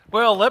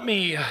Well, let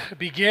me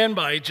begin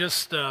by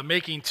just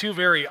making two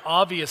very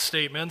obvious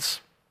statements.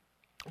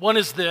 One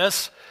is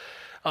this.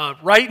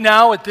 Right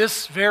now, at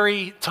this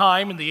very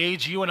time in the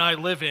age you and I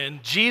live in,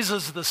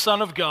 Jesus, the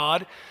Son of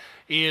God,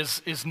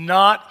 is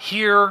not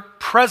here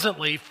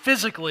presently,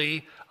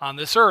 physically, on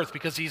this earth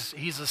because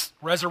he's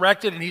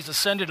resurrected and he's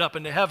ascended up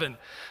into heaven.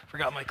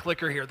 Forgot my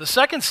clicker here. The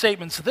second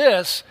statement's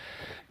this.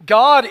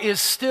 God is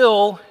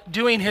still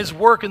doing his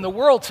work in the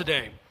world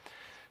today.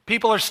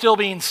 People are still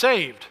being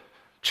saved.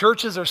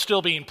 Churches are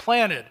still being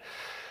planted.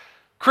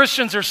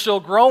 Christians are still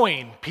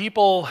growing.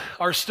 People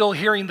are still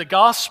hearing the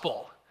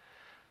gospel.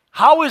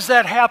 How is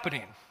that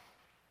happening?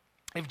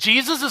 If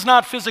Jesus is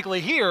not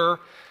physically here,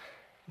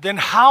 then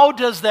how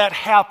does that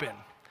happen?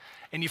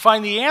 And you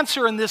find the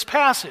answer in this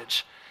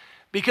passage.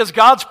 Because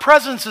God's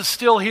presence is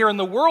still here in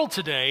the world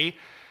today,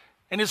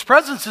 and his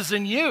presence is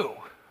in you.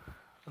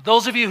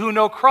 Those of you who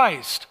know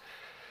Christ,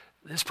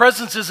 his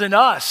presence is in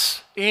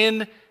us,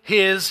 in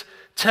his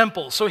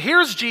temple. So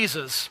here's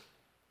Jesus,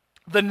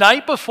 the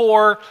night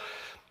before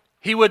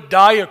he would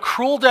die a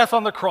cruel death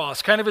on the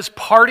cross, kind of his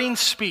parting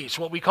speech,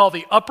 what we call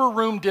the upper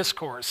room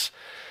discourse.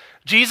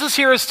 Jesus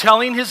here is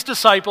telling his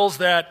disciples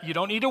that you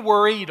don't need to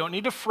worry, you don't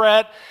need to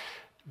fret,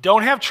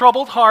 don't have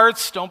troubled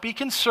hearts, don't be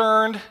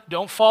concerned,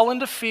 don't fall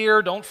into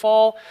fear, don't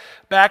fall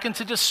back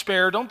into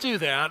despair, don't do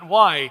that.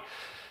 Why?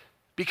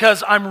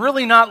 Because I'm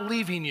really not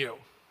leaving you.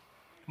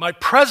 My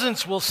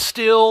presence will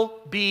still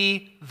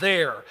be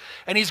there.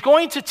 And he's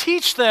going to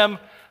teach them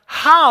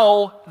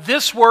how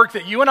this work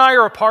that you and I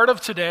are a part of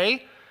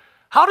today,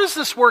 how does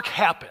this work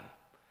happen?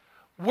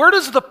 Where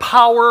does the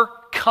power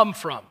come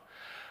from?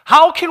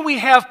 How can we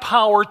have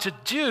power to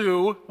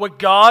do what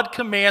God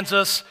commands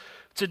us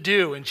to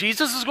do? And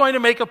Jesus is going to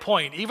make a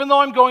point. Even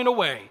though I'm going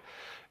away,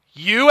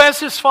 you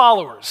as his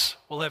followers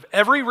will have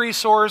every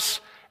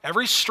resource,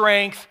 every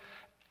strength,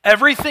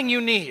 everything you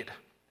need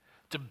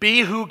to be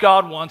who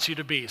God wants you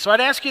to be. So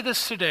I'd ask you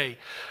this today.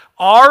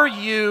 Are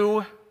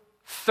you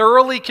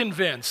thoroughly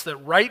convinced that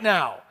right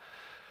now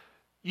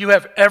you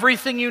have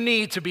everything you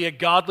need to be a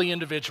godly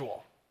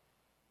individual?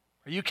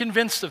 Are you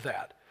convinced of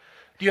that?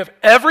 Do you have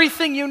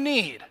everything you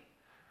need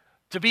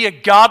to be a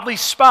godly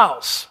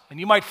spouse? And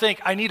you might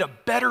think, I need a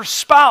better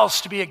spouse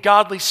to be a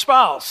godly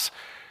spouse.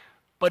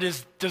 But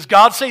does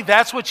God say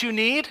that's what you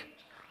need?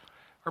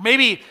 Or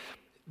maybe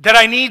that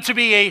I need to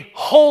be a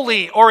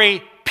holy or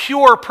a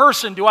pure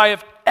person. Do I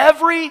have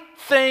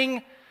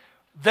everything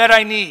that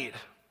I need?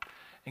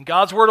 And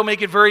God's word will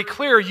make it very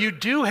clear, you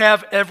do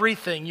have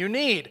everything you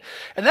need.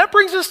 And that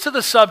brings us to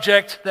the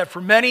subject that for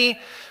many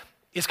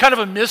is kind of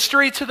a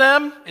mystery to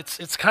them.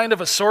 It's kind of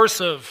a source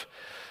of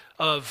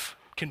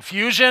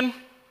confusion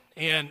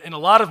and a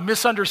lot of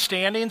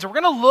misunderstandings. We're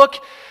going to look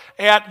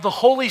at the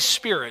Holy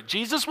Spirit.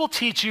 Jesus will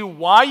teach you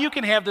why you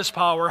can have this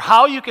power,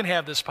 how you can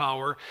have this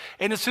power,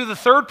 and it's through the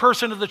third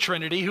person of the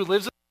Trinity who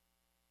lives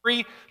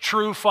every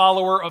true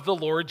follower of the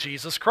Lord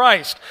Jesus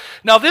Christ.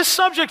 Now this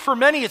subject for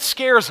many, it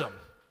scares them.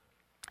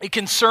 It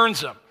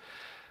concerns them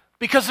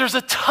because there's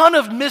a ton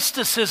of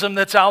mysticism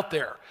that's out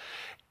there.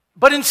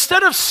 But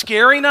instead of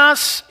scaring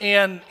us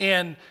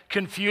and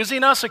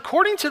confusing us,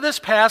 according to this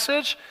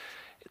passage,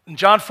 in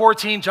John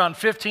 14, John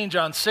 15,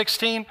 John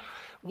 16,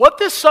 what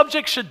this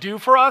subject should do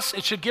for us,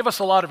 it should give us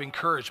a lot of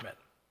encouragement.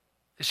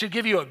 It should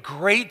give you a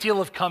great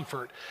deal of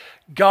comfort.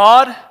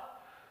 God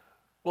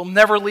will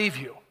never leave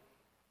you.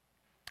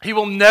 He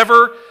will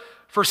never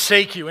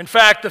forsake you. In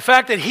fact, the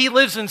fact that he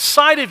lives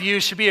inside of you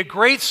should be a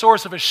great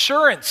source of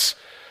assurance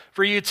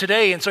for you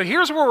today. And so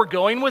here's where we're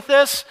going with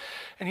this.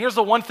 And here's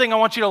the one thing I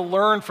want you to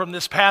learn from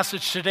this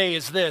passage today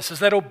is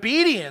that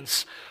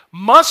obedience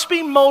must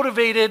be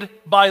motivated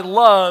by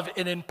love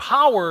and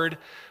empowered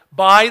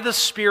by the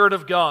Spirit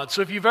of God.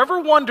 So if you've ever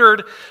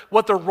wondered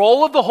what the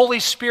role of the Holy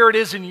Spirit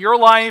is in your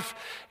life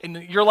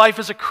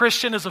as a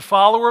Christian, as a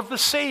follower of the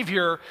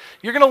Savior,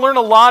 you're going to learn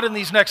a lot in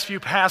these next few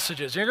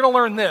passages. You're going to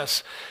learn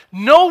this.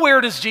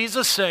 Nowhere does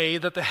Jesus say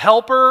that the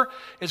Helper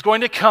is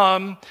going to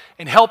come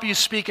and help you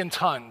speak in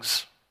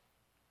tongues.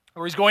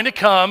 Or he's going to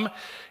come,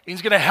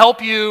 he's going to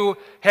help you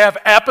have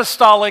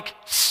apostolic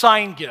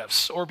sign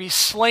gifts, or be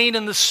slain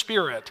in the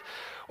Spirit,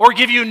 or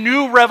give you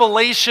new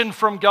revelation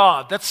from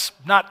God. That's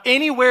not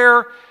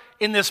anywhere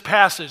in this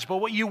passage. But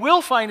what you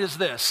will find is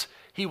this.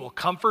 He will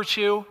comfort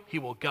you. He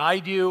will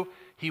guide you.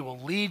 He will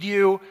lead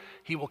you.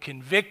 He will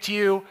convict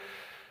you.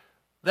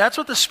 That's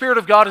what the Spirit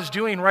of God is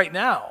doing right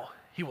now.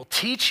 He will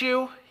teach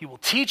you. He will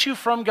teach you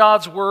from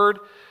God's Word.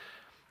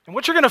 And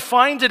what you're going to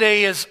find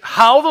today is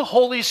how the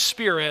Holy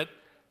Spirit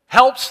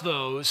helps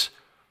those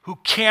who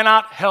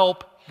cannot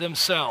help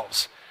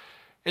themselves.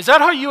 Is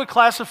that how you would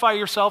classify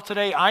yourself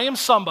today? I am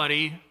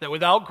somebody that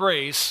without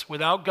grace,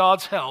 without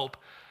God's help,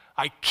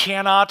 I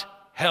cannot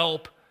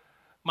help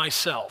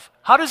myself.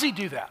 How does he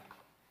do that?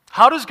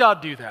 How does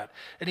God do that?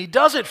 And he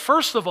does it,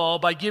 first of all,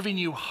 by giving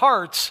you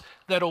hearts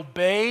that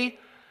obey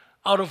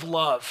out of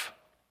love.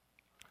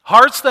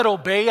 Hearts that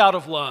obey out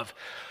of love.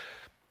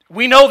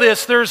 We know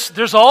this,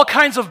 there's all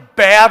kinds of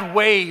bad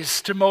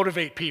ways to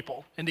motivate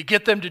people and to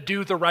get them to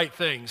do the right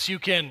things. You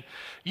can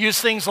use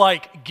things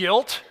like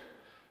guilt,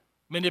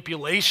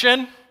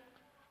 manipulation,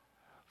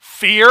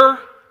 fear,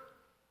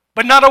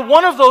 but not a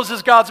one of those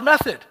is God's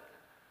method.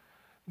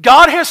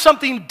 God has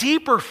something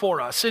deeper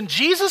for us, and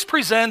Jesus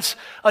presents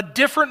a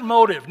different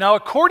motive. Now,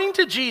 according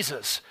to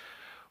Jesus,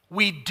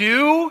 we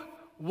do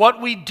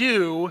what we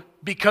do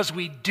because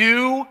we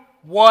do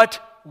what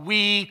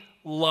we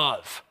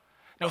love.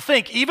 Now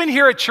think, even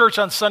here at church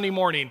on Sunday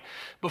morning,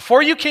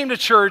 before you came to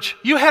church,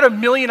 you had a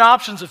million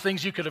options of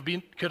things you could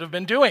have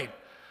been doing.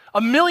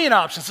 A million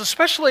options,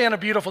 especially on a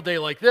beautiful day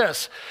like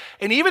this.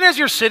 And even as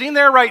you're sitting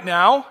there right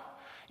now,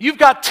 you've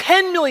got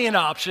 10 million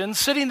options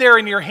sitting there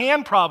in your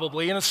hand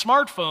probably in a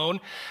smartphone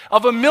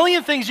of a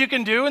million things you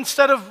can do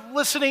instead of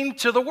listening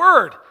to the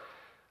Word.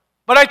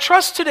 But I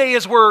trust today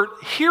as we're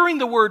hearing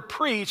the Word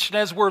preached and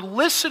as we're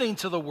listening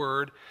to the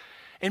Word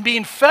and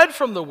being fed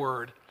from the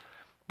Word,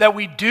 that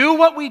we do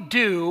what we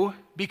do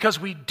because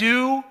we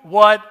do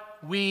what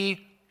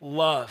we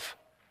love.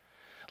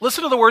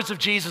 Listen to the words of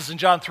Jesus in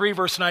John 3,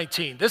 verse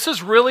 19. This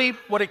is really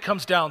what it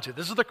comes down to.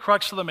 This is the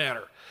crux of the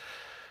matter.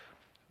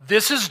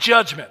 This is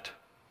judgment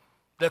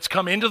that's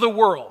come into the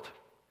world,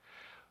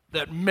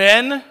 that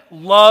men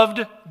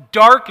loved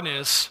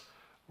darkness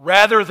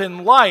rather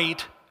than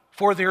light,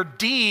 for their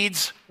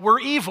deeds were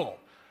evil.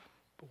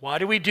 Why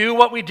do we do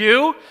what we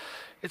do?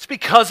 It's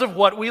because of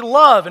what we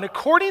love. And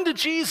according to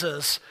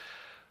Jesus,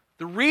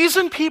 the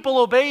reason people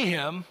obey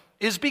him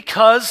is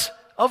because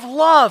of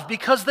love,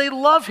 because they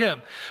love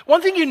him.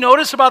 One thing you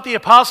notice about the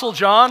Apostle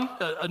John,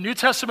 a New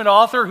Testament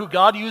author who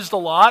God used a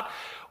lot,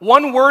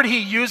 one word he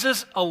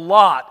uses a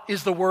lot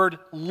is the word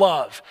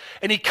love.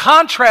 And he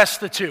contrasts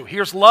the two.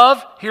 Here's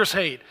love, here's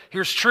hate.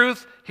 Here's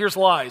truth, here's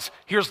lies.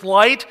 Here's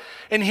light,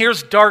 and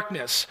here's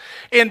darkness.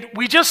 And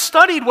we just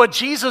studied what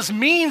Jesus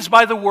means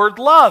by the word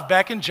love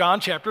back in John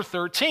chapter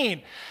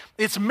 13.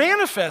 It's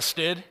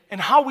manifested in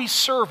how we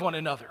serve one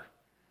another,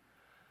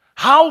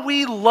 how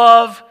we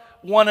love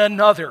one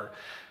another.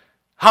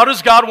 How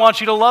does God want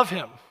you to love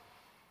him?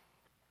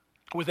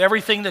 With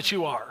everything that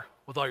you are,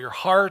 with all your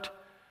heart,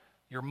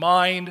 your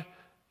mind,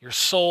 your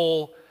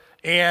soul,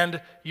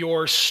 and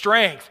your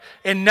strength.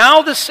 And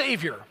now the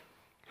Savior,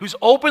 who's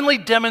openly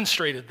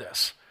demonstrated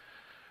this,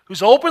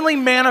 who's openly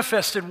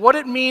manifested what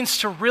it means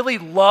to really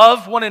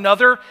love one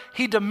another,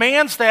 he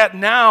demands that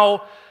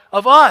now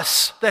of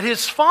us, that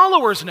his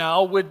followers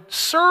now would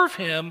serve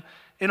him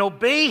and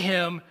obey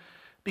him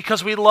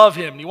because we love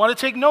him. You want to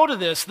take note of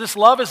this. This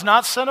love is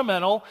not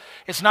sentimental.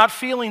 It's not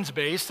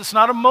feelings-based. It's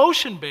not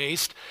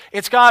emotion-based.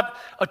 It's got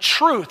a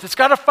truth. It's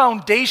got a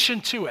foundation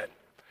to it.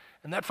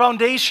 And that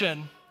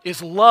foundation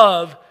is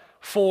love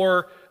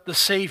for the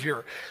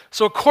Savior.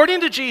 So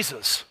according to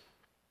Jesus,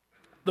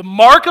 the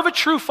mark of a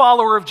true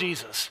follower of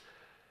Jesus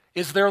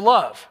is their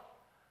love.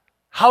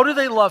 How do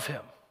they love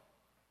him?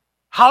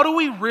 How do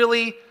we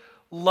really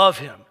love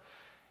him?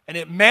 And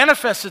it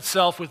manifests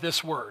itself with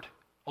this word,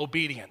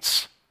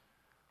 obedience.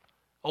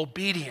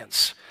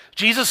 Obedience.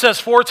 Jesus says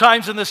 4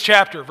 times in this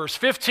chapter, verse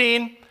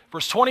 15,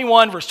 verse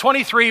 21, verse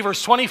 23,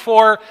 verse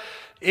 24,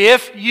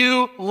 if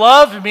you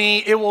love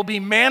me, it will be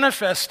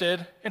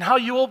manifested in how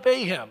you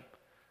obey him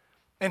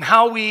and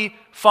how we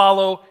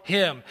follow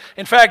him.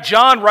 In fact,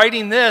 John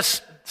writing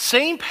this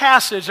same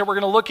passage that we're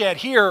going to look at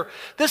here,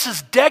 this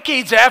is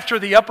decades after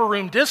the Upper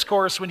Room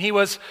Discourse when he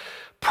was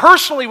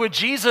personally with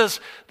Jesus.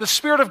 The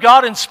Spirit of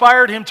God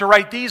inspired him to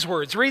write these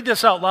words. Read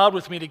this out loud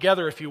with me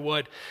together if you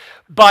would.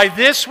 By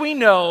this we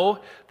know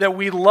that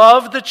we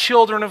love the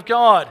children of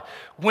God,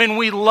 when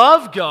we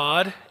love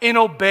God and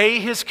obey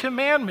his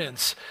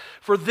commandments.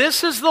 For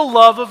this is the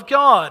love of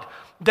God,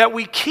 that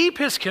we keep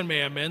his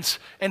commandments,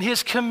 and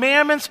his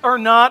commandments are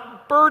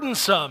not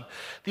burdensome.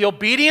 The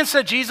obedience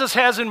that Jesus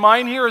has in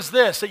mind here is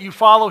this, that you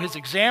follow his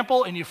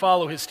example and you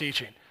follow his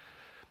teaching.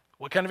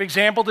 What kind of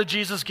example did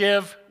Jesus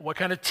give? What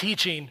kind of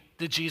teaching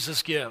did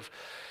Jesus give?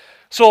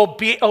 So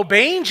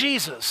obeying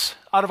Jesus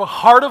out of a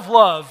heart of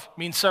love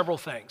means several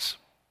things.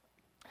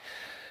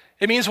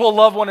 It means we'll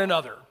love one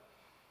another.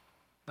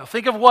 Now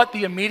think of what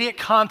the immediate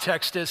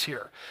context is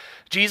here.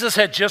 Jesus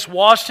had just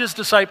washed his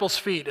disciples'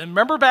 feet. And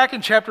remember back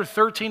in chapter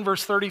 13,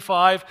 verse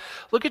 35,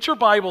 look at your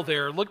Bible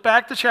there. Look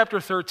back to chapter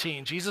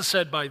 13. Jesus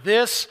said, by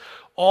this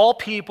all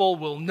people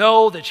will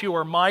know that you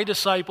are my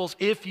disciples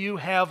if you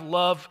have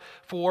love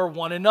for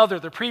one another.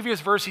 The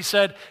previous verse he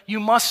said, you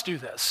must do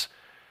this.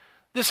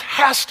 This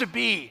has to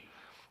be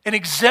an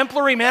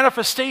exemplary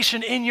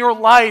manifestation in your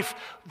life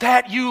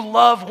that you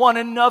love one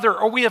another,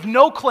 or we have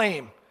no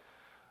claim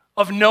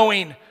of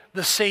knowing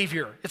the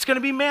Savior. It's going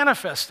to be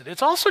manifested.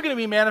 It's also going to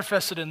be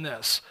manifested in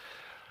this.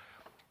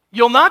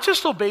 You'll not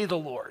just obey the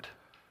Lord,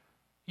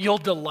 you'll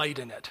delight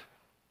in it.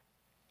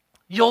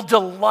 You'll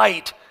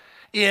delight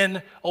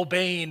in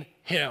obeying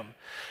him.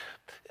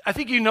 I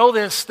think you know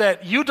this,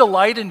 that you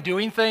delight in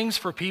doing things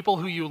for people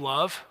who you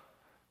love.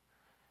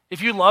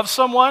 If you love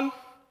someone,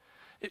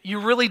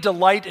 you really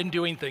delight in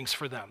doing things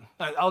for them.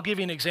 I'll give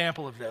you an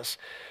example of this.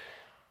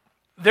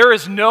 There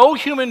is no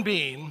human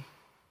being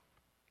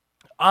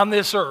on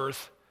this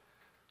earth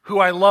who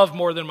I love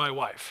more than my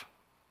wife.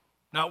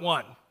 Not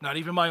one. Not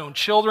even my own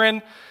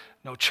children,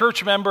 no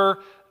church member,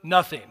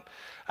 nothing.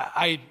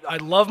 I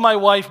love my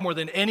wife more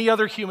than any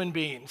other human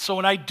being. So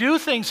when I do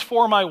things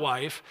for my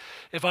wife,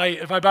 if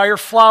I buy her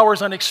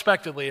flowers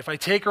unexpectedly, if I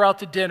take her out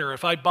to dinner,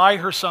 if I buy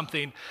her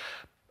something,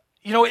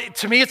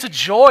 to me it's a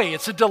joy,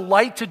 it's a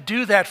delight to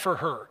do that for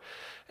her.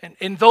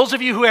 And those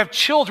of you who have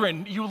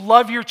children, you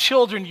love your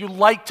children, you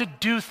like to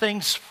do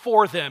things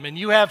for them. And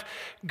you have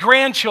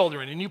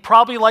grandchildren, and you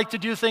probably like to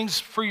do things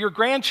for your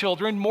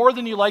grandchildren more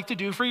than you like to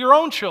do for your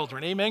own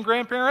children. Amen,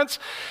 grandparents?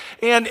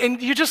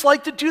 And you just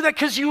like to do that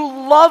because you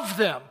love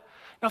them.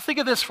 Now think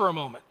of this for a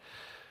moment.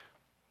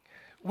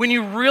 When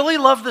you really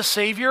love the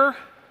Savior,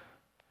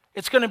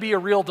 it's going to be a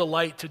real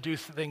delight to do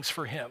things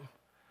for Him,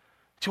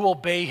 to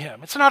obey Him.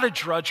 It's not a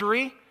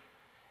drudgery.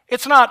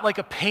 It's not like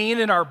a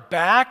pain in our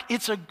back.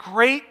 It's a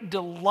great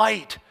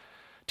delight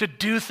to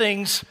do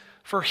things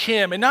for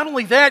Him. And not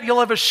only that,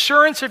 you'll have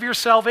assurance of your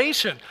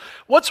salvation.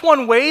 What's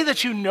one way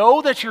that you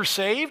know that you're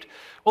saved?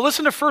 Well,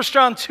 listen to 1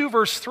 John 2,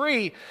 verse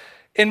 3.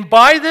 And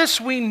by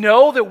this we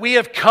know that we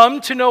have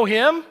come to know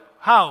Him.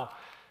 How?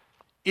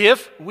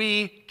 If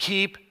we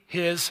keep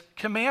His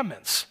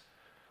commandments.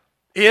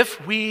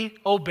 If we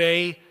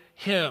obey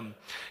Him.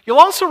 You'll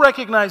also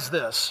recognize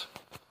this.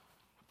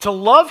 To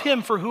love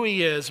Him for who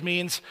He is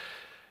means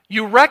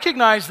you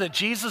recognize that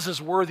Jesus is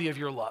worthy of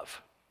your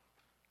love.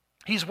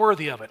 He's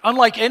worthy of it.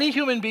 Unlike any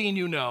human being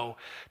you know,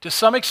 to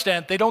some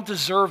extent, they don't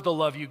deserve the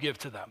love you give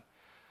to them.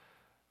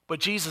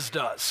 But Jesus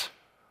does.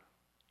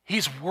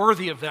 He's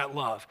worthy of that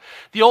love.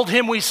 The old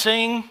hymn we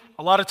sing,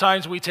 a lot of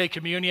times we take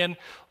communion,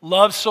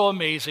 love so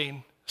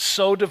amazing,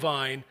 so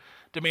divine,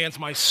 demands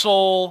my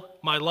soul,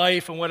 my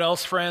life, and what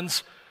else,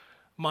 friends?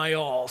 My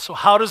all. So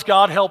how does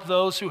God help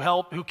those who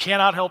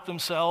cannot help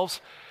themselves?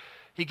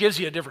 He gives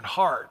you a different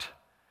heart.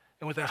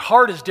 And with that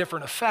heart is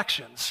different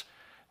affections.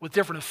 With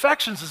different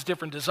affections is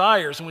different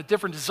desires. And with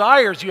different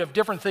desires, you have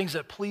different things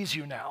that please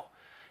you now.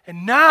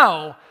 And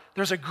now,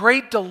 there's a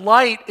great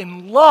delight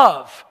in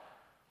love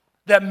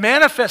that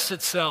manifests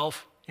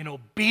itself in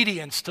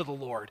obedience to the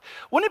Lord.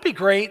 Wouldn't it be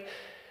great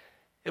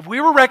if we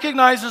were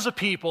recognized as a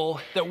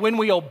people that when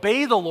we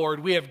obey the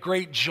Lord, we have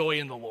great joy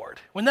in the Lord?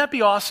 Wouldn't that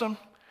be awesome?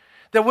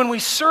 That when we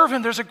serve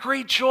Him, there's a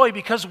great joy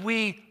because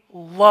we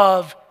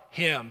love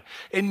Him.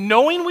 And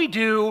knowing we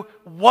do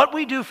what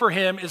we do for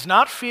Him is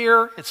not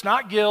fear, it's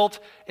not guilt,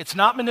 it's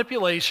not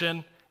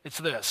manipulation, it's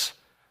this.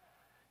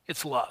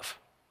 It's love.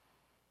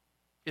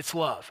 It's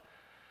love.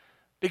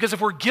 Because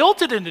if we're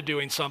guilted into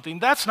doing something,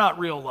 that's not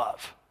real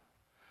love.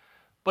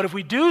 But if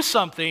we do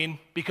something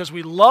because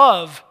we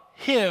love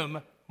Him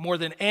more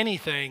than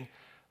anything,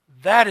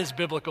 that is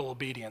biblical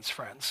obedience,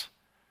 friends.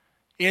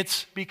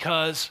 It's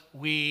because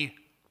we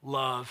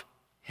love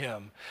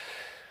Him.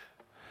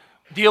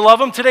 Do you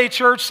love Him today,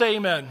 church? Say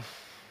amen.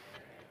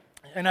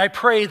 And I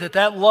pray that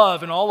that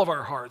love in all of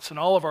our hearts and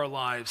all of our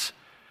lives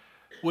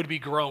would be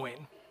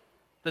growing,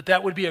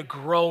 that would be a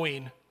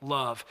growing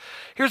love.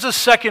 Here's a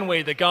second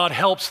way that God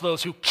helps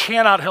those who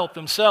cannot help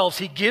themselves.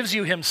 He gives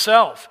you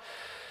Himself.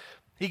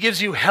 He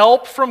gives you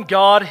help from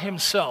God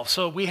Himself.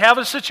 So we have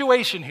a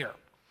situation here.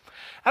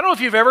 I don't know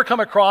if you've ever come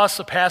across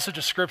a passage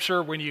of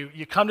Scripture when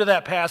you come to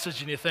that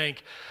passage and you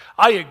think,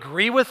 I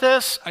agree with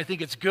this, I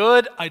think it's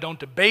good, I don't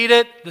debate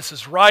it, this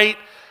is right.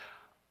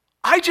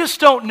 I just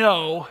don't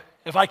know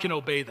if I can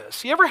obey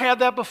this. You ever had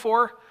that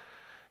before?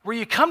 Where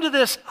you come to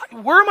this,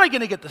 where am I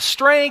going to get the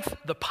strength,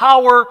 the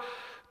power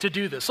to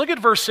do this? Look at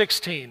verse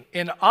 16.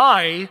 And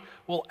I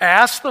will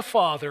ask the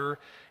Father,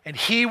 and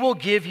He will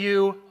give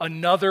you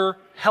another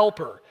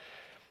helper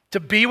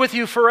to be with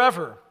you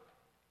forever.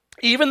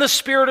 Even the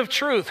Spirit of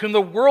truth, whom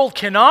the world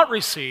cannot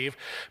receive,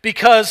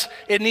 because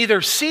it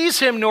neither sees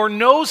Him nor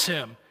knows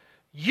Him.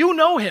 You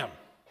know Him,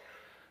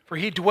 for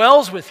He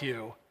dwells with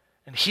you,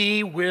 and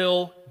He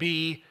will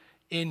be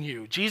in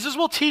you. Jesus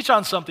will teach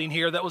on something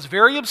here that was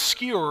very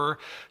obscure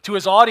to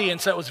His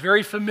audience that was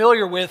very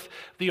familiar with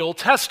the Old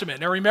Testament.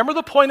 Now remember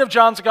the point of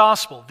John's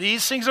Gospel.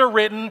 These things are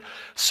written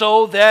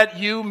so that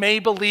you may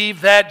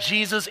believe that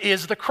Jesus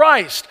is the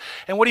Christ.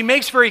 And what he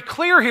makes very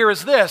clear here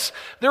is this: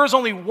 there is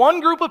only one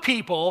group of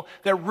people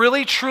that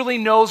really truly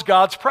knows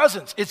God's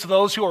presence. It's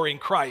those who are in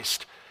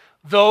Christ.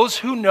 Those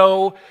who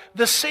know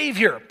the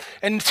Savior.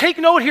 And take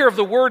note here of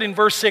the word in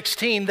verse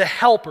 16, the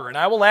helper. And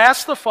I will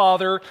ask the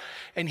Father,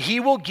 and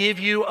He will give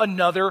you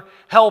another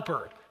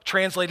helper.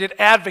 Translated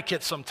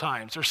advocate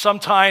sometimes, or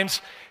sometimes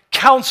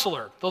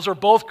counselor. Those are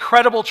both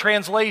credible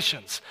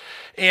translations.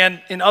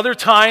 And in other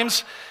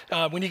times,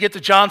 when you get to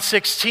John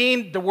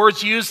 16, the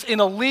word's used in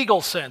a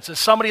legal sense as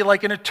somebody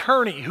like an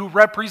attorney who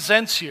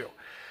represents you.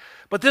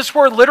 But this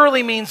word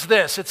literally means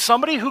this: it's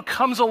somebody who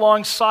comes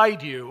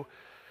alongside you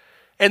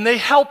and they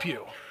help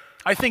you.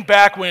 I think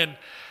back when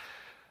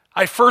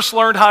I first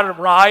learned how to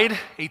ride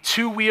a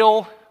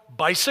two-wheel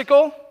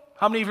bicycle.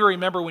 How many of you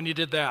remember when you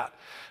did that?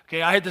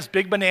 Okay, I had this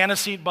big banana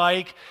seat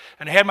bike,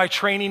 and I had my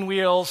training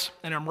wheels,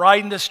 and I'm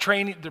riding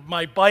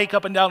my bike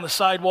up and down the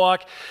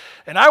sidewalk,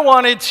 and I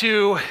wanted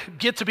to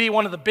get to be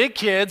one of the big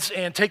kids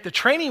and take the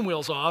training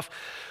wheels off.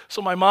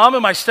 So my mom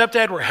and my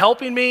stepdad were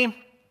helping me,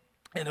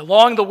 And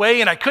along the way,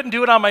 and I couldn't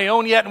do it on my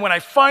own yet, and when I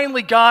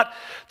finally got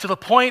to the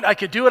point I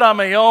could do it on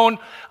my own,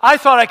 I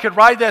thought I could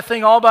ride that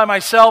thing all by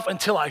myself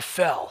until I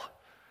fell.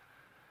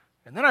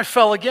 And then I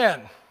fell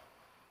again,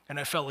 and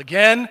I fell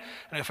again,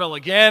 and I fell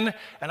again,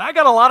 and I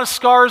got a lot of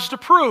scars to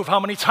prove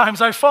how many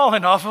times I've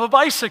fallen off of a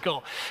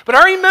bicycle. But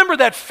I remember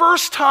that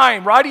first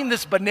time riding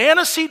this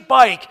banana seat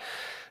bike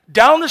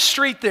down the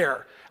street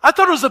there. I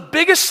thought it was the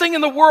biggest thing in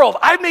the world.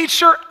 I made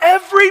sure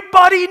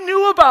everybody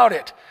knew about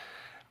it.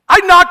 I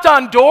knocked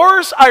on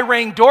doors, I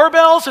rang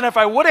doorbells, and if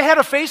I would have had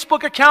a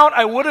Facebook account,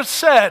 I would have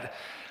said,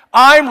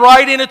 I'm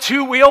riding a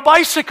two-wheel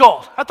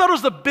bicycle. I thought it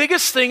was the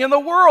biggest thing in the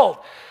world.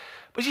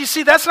 But you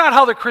see, that's not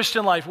how the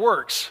Christian life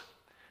works.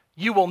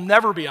 You will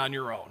never be on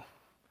your own.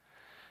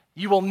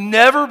 You will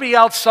never be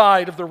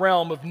outside of the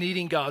realm of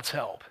needing God's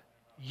help.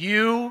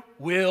 You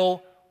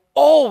will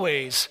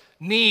always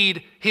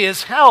need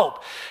His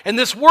help. And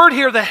this word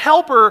here, the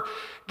helper,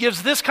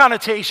 gives this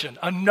connotation,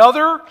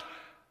 another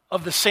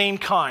of the same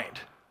kind.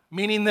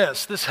 Meaning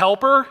this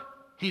helper,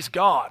 He's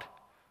God.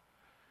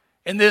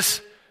 And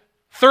this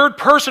third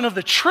person of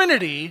the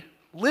Trinity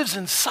lives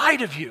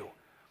inside of you.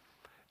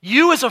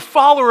 You as a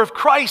follower of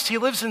Christ, He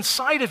lives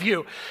inside of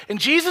you. And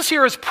Jesus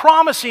here is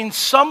promising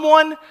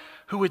someone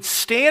who would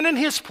stand in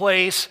His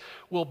place,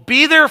 will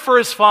be there for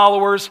His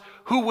followers,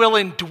 who will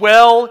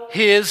indwell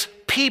His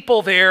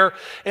people there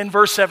in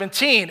verse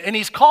 17. And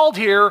He's called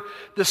here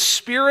the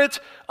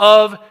Spirit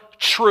of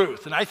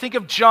truth. And I think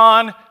of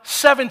John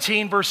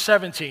 17, verse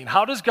 17.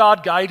 How does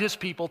God guide His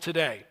people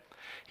today?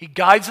 He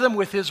guides them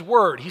with His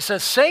word. He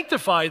says,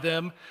 sanctify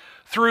them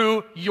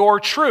through your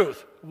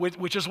truth,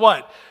 which is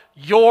what?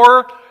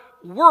 Your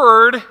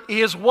word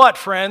is what,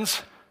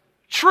 friends?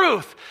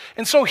 Truth.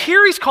 And so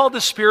here He's called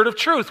the Spirit of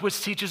truth,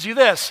 which teaches you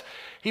this.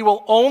 He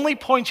will only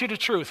point you to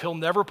truth. He'll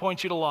never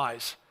point you to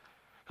lies.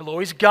 He'll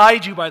always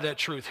guide you by that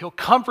truth. He'll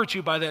comfort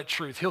you by that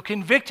truth. He'll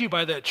convict you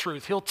by that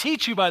truth. He'll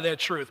teach you by that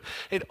truth.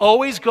 It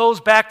always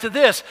goes back to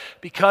this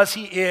because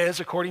He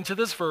is, according to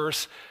this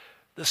verse,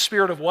 the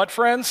Spirit of what,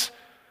 friends?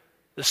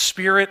 The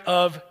Spirit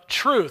of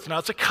truth. Now,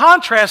 it's a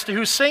contrast to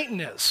who Satan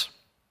is.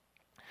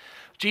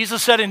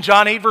 Jesus said in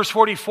John 8, verse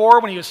 44,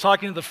 when He was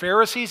talking to the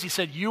Pharisees, He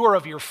said, you are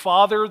of your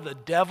father, the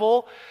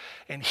devil,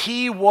 and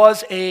he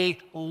was a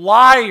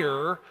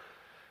liar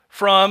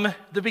from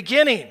the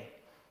beginning.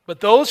 But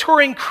those who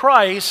are in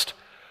Christ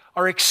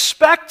are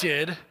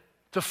expected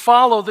to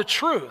follow the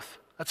truth.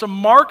 That's a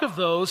mark of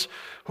those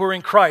who are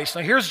in Christ.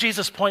 Now here's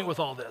Jesus' point with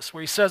all this,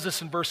 where He says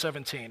this in verse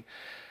 17.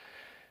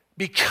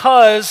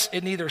 Because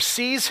it neither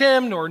sees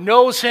Him nor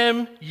knows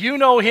Him, you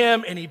know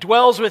Him, and He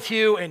dwells with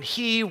you, and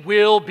He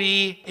will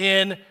be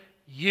in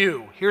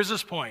you. Here's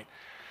His point.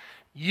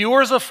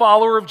 You as a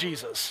follower of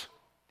Jesus,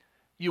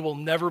 you will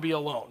never be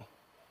alone.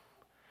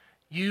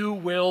 You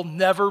will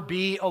never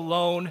be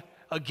alone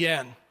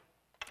again.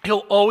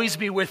 He'll always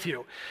be with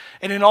you.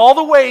 And in all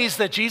the ways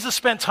that Jesus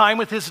spent time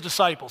with His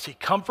disciples, He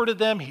comforted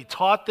them, He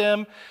taught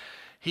them,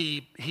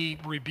 He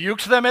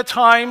rebuked them at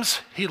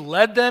times, He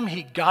led them,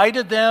 He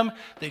guided them,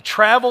 they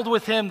traveled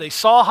with Him, they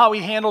saw how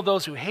He handled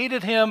those who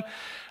hated Him.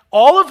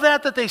 All of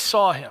that they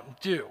saw Him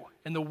do,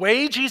 and the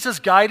way Jesus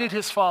guided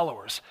His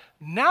followers,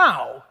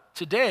 now,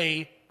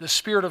 today, the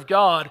Spirit of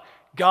God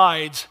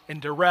guides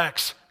and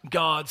directs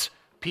God's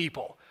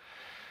people.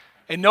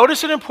 And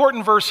notice an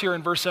important verse here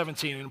in verse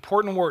 17, an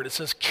important word. It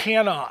says,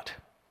 cannot.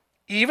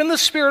 Even the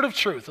Spirit of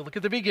truth, look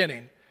at the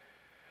beginning,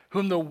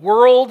 whom the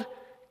world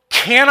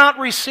cannot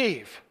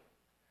receive,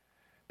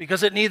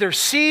 because it neither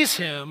sees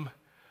Him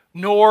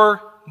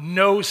nor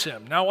knows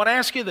Him. Now I want to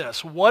ask you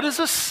this. What is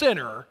a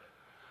sinner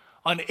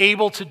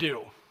unable to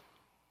do?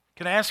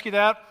 Can I ask you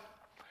that?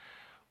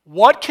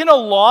 What can a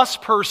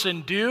lost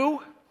person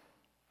do,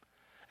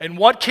 and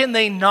what can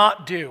they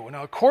not do?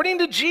 Now according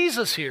to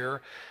Jesus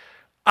here,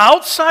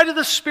 outside of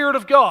the Spirit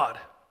of God,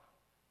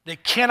 they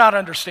cannot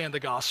understand the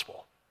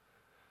gospel.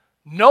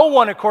 No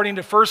one, according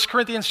to 1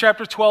 Corinthians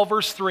chapter 12,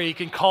 verse 3,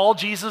 can call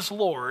Jesus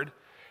Lord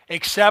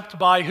except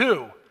by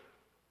who?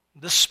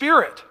 The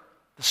Spirit.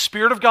 The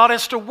Spirit of God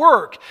has to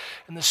work,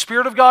 and the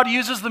Spirit of God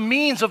uses the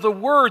means of the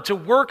Word to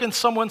work in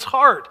someone's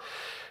heart.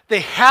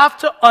 They have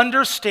to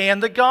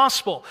understand the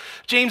gospel.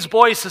 James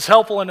Boyce is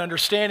helpful in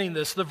understanding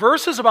this. The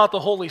verses about the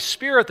Holy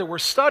Spirit that we're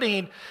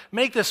studying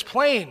make this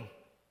plain.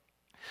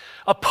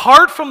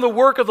 Apart from the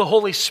work of the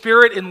Holy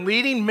Spirit in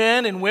leading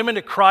men and women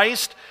to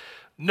Christ,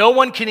 no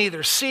one can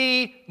either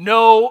see,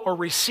 know, or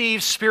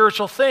receive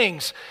spiritual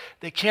things.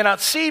 They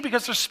cannot see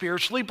because they're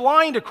spiritually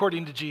blind,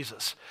 according to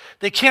Jesus.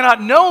 They cannot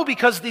know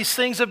because these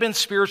things have been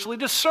spiritually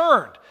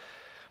discerned.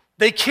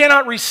 They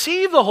cannot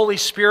receive the Holy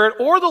Spirit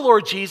or the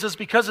Lord Jesus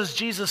because, as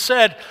Jesus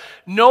said,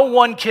 no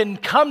one can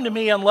come to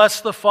me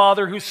unless the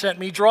Father who sent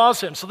me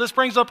draws him. So this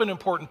brings up an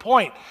important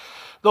point.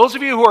 Those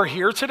of you who are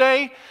here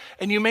today,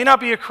 and you may not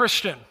be a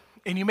Christian,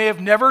 and you may have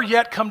never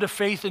yet come to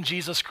faith in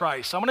Jesus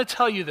Christ, I'm going to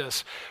tell you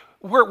this.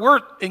 We're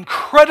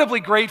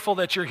incredibly grateful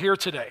that you're here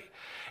today.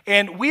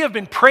 And we have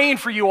been praying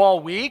for you all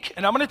week,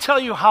 and I'm going to tell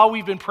you how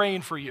we've been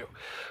praying for you.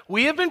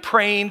 We have been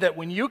praying that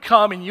when you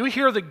come and you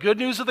hear the good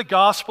news of the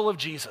gospel of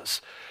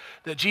Jesus,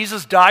 that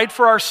Jesus died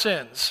for our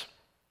sins,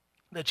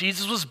 that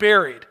Jesus was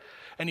buried,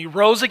 and he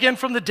rose again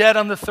from the dead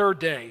on the third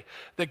day,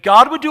 that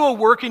God would do a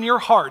work in your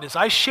heart as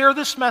I share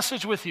this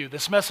message with you,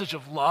 this message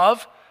of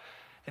love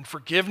and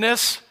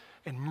forgiveness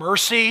and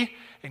mercy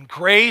and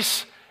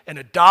grace and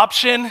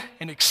adoption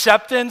and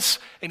acceptance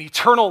and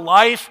eternal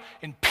life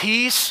and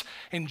peace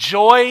and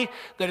joy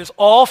that is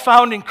all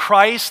found in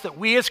Christ, that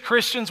we as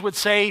Christians would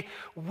say,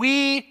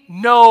 we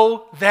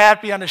know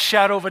that beyond a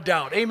shadow of a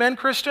doubt. Amen,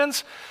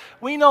 Christians?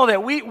 We know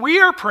that. We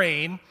are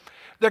praying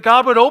that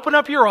God would open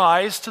up your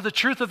eyes to the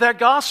truth of that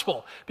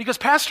gospel, because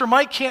Pastor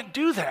Mike can't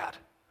do that.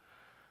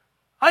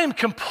 I am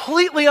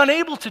completely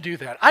unable to do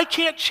that. I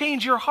can't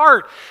change your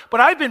heart, but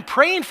I've been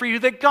praying for you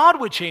that God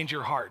would change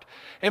your heart.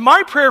 And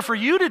my prayer for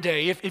you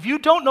today, if you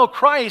don't know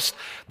Christ,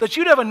 that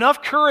you'd have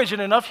enough courage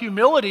and enough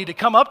humility to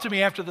come up to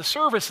me after the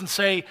service and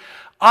say,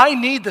 I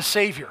need the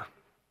Savior.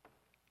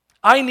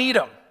 I need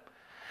him.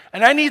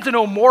 And I need to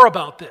know more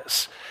about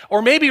this.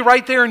 Or maybe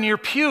right there in your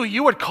pew,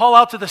 you would call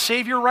out to the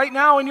Savior right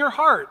now in your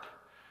heart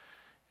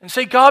and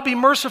say, God, be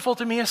merciful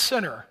to me, a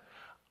sinner.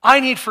 I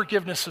need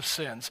forgiveness of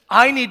sins.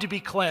 I need to be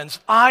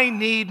cleansed. I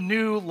need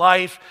new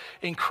life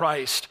in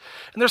Christ.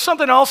 And there's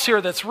something else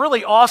here that's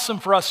really awesome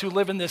for us who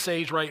live in this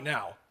age right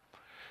now,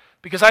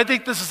 because I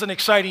think this is an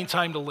exciting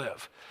time to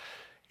live.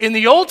 In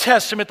the Old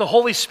Testament, the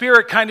Holy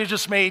Spirit kind of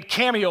just made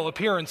cameo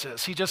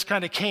appearances. He just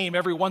kind of came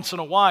every once in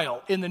a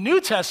while. In the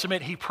New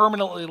Testament, he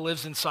permanently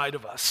lives inside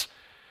of us.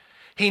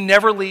 He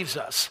never leaves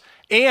us.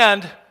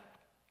 And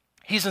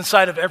he's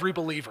inside of every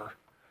believer,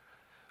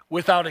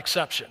 without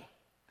exception.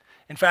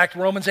 In fact,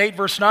 Romans 8,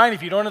 verse 9,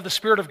 if you don't have the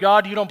Spirit of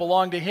God, you don't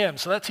belong to him.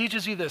 So that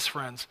teaches you this,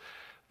 friends.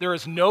 There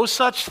is no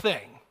such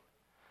thing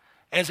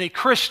as a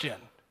Christian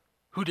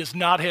who does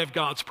not have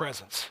God's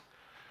presence.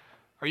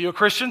 Are you a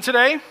Christian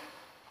today?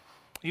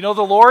 You know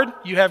the Lord?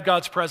 You have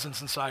God's presence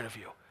inside of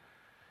you.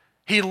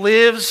 He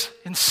lives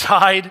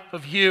inside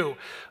of you.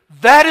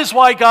 That is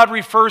why God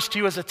refers to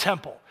you as a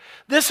temple.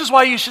 This is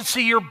why you should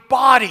see your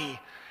body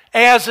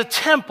as a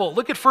temple.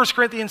 Look at 1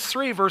 Corinthians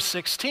 3, verse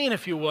 16,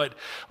 if you would.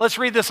 Let's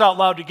read this out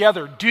loud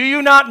together. Do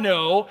you not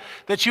know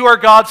that you are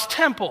God's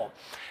temple,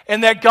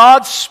 and that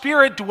God's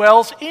Spirit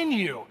dwells in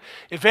you?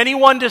 If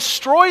anyone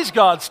destroys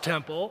God's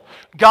temple,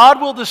 God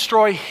will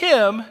destroy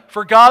him,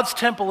 for God's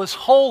temple is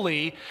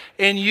holy,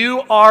 and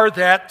you are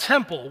that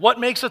temple. What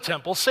makes a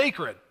temple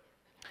sacred?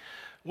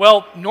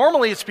 Well,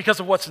 normally it's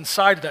because of what's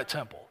inside of that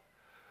temple.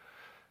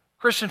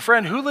 Christian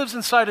friend, who lives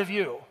inside of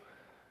you?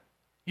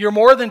 You're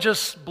more than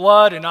just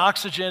blood and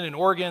oxygen and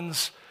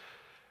organs.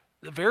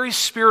 The very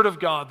Spirit of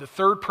God, the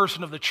third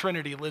person of the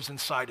Trinity, lives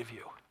inside of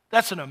you.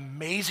 That's an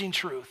amazing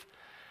truth.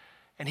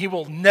 And he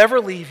will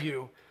never leave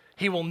you.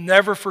 He will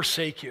never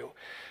forsake you.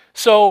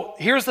 So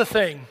here's the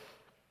thing.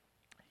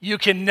 You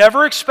can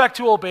never expect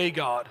to obey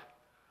God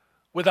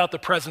without the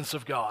presence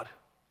of God.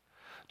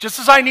 Just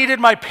as I needed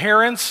my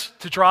parents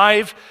to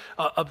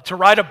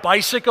ride a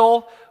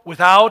bicycle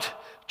without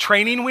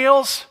training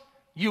wheels,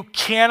 you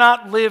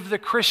cannot live the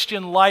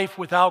Christian life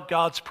without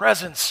God's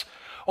presence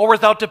or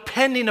without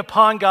depending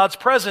upon God's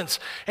presence.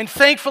 And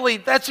thankfully,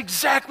 that's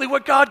exactly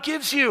what God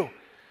gives you.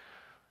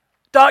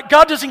 God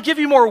doesn't give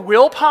you more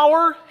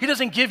willpower. He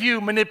doesn't give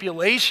you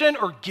manipulation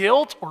or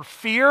guilt or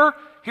fear.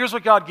 Here's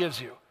what God gives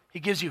you. He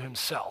gives you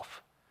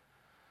himself.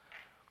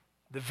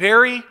 The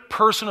very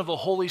person of the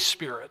Holy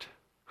Spirit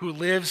who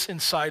lives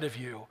inside of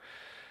you.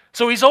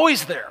 So he's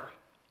always there.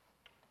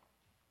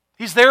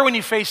 He's there when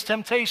you face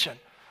temptation.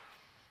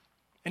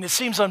 And it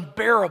seems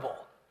unbearable.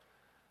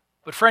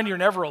 But friend, you're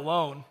never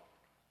alone.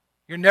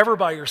 You're never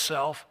by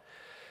yourself.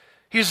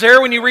 He's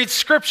there when you read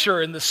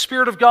Scripture and the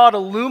Spirit of God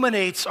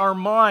illuminates our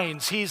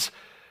minds. He's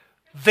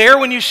there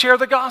when you share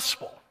the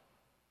gospel.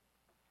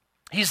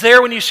 He's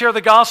there when you share the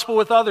gospel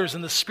with others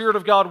and the Spirit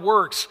of God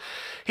works.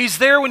 He's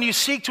there when you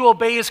seek to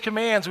obey his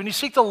commands, when you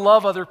seek to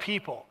love other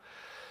people.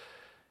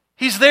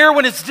 He's there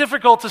when it's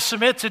difficult to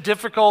submit to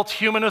difficult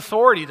human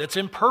authority that's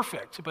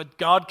imperfect, but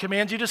God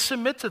commands you to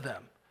submit to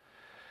them.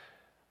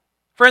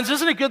 Friends,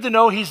 isn't it good to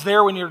know he's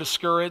there when you're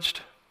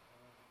discouraged,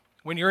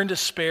 when you're in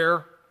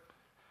despair,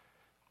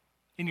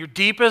 in your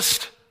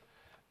deepest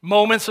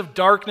moments of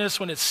darkness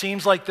when it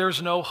seems like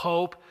there's no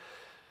hope?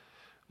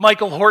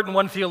 Michael Horton,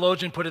 one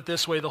theologian, put it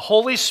this way: the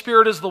Holy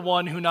Spirit is the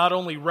one who not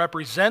only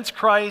represents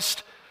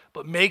Christ,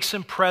 but makes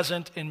him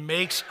present and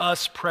makes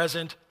us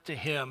present to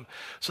him.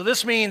 So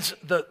this means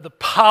the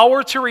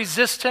power to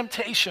resist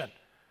temptation,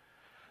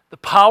 the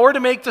power to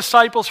make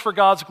disciples for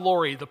God's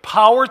glory, the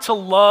power to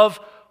love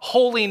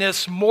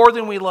holiness more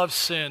than we love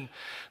sin,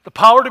 the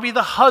power to be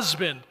the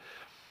husband,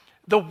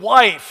 the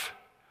wife,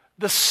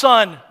 the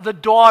son, the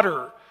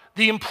daughter,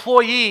 the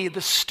employee,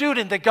 the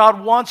student that God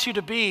wants you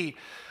to be,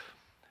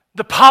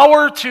 the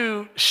power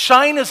to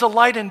shine as a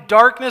light in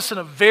darkness in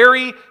a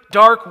very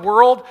dark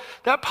world.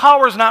 That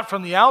power is not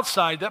from the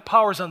outside, that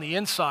power is on the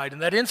inside,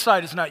 and that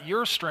inside is not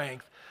your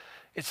strength.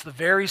 It's the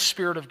very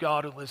Spirit of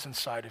God who lives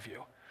inside of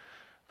you.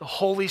 The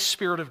Holy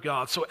Spirit of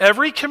God. So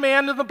every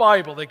command in the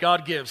Bible that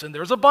God gives, and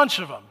there's a bunch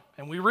of them,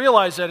 and we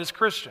realize that as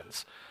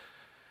Christians,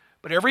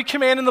 but every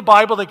command in the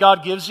Bible that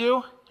God gives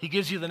you, He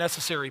gives you the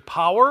necessary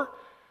power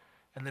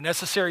and the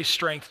necessary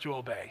strength to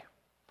obey.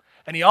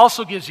 And he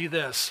also gives you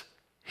this,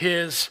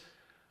 his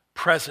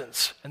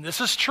presence. And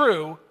this is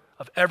true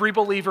of every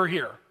believer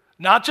here,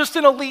 not just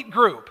an elite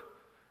group.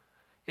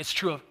 It's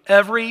true of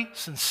every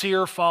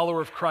sincere follower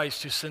of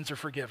Christ whose sins are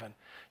forgiven.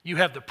 You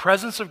have the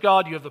presence of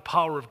God, you have the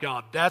power of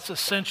God. That's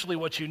essentially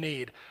what you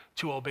need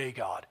to obey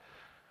God.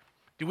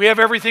 Do we have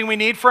everything we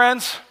need,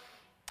 friends?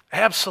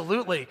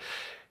 Absolutely.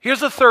 Here's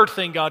the third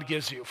thing God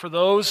gives you for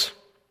those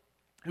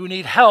who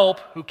need help,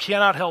 who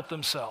cannot help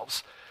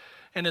themselves.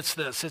 And it's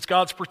this, it's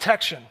God's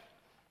protection,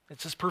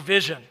 it's his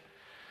provision,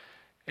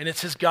 and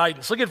it's his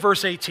guidance. Look at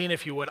verse 18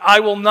 if you would. I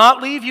will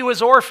not leave you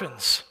as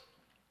orphans.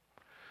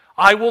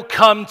 I will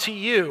come to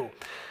you.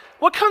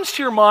 What comes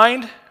to your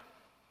mind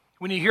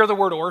when you hear the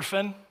word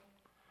orphan?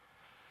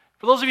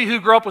 For those of you who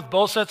grew up with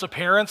both sets of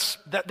parents,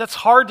 that's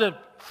hard to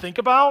think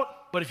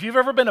about, but if you've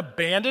ever been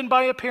abandoned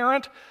by a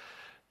parent,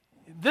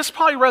 this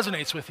probably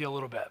resonates with you a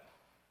little bit.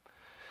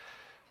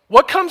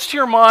 What comes to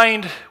your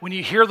mind when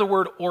you hear the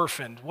word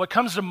orphaned? What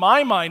comes to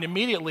my mind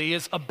immediately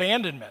is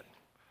abandonment.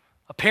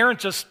 A parent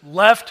just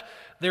left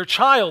their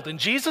child, and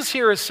Jesus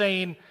here is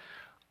saying,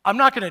 I'm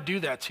not going to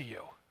do that to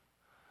you.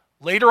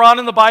 Later on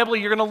in the Bible,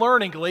 you're going to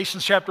learn in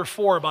Galatians chapter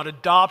 4 about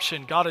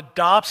adoption. God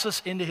adopts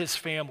us into his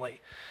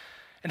family.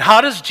 And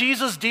how does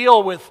Jesus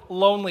deal with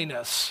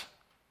loneliness,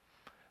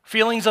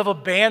 feelings of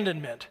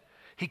abandonment?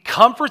 He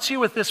comforts you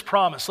with this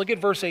promise. Look at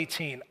verse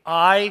 18.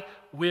 I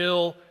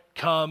will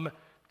come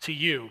to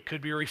you.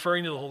 Could be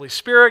referring to the Holy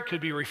Spirit,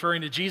 could be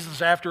referring to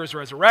Jesus after his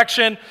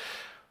resurrection.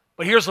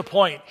 But here's the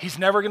point. He's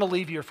never going to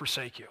leave you or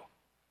forsake you.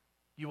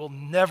 You will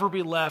never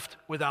be left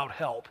without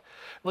help.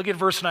 Look at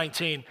verse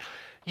 19.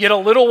 Yet a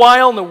little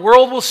while and the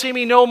world will see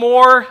me no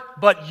more,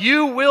 but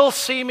you will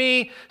see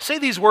me. Say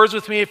these words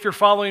with me if you're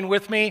following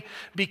with me.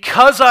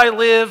 Because I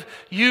live,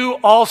 you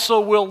also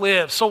will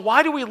live. So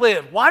why do we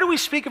live? Why do we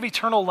speak of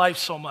eternal life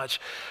so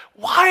much?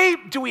 Why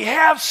do we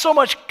have so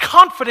much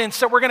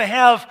confidence that we're going to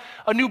have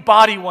a new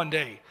body one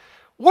day?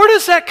 Where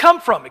does that come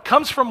from? It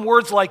comes from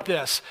words like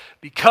this.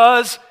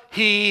 Because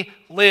he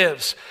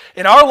lives.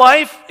 And our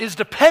life is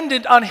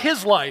dependent on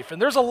his life.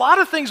 And there's a lot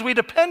of things we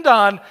depend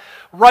on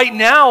right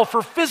now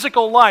for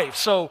physical life.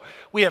 So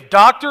we have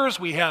doctors,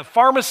 we have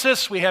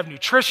pharmacists, we have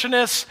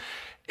nutritionists,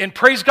 and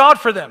praise God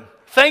for them.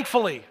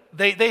 Thankfully,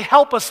 they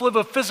help us live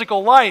a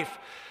physical life.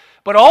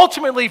 But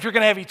ultimately, if you're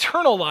going to have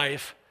eternal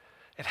life,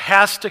 it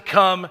has to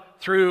come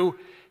through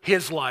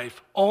his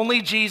life.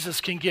 Only Jesus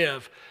can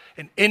give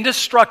an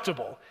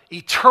indestructible,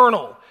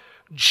 eternal,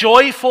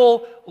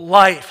 joyful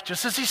life.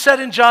 Just as he said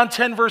in John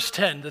 10, verse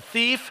 10, the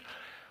thief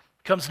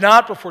comes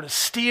not before to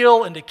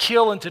steal and to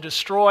kill and to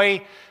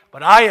destroy,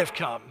 but I have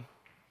come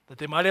that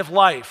they might have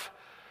life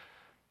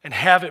and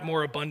have it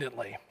more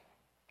abundantly.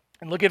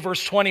 And look at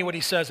verse 20, what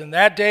he says, in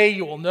that day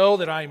you will know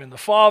that I am in the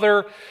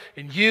Father,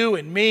 and you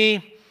and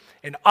me,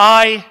 and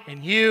I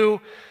and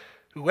you.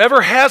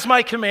 Whoever has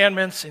my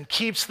commandments and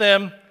keeps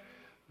them,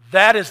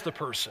 that is the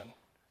person.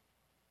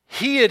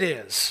 He it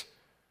is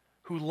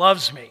who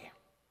loves me.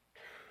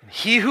 And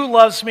he who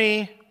loves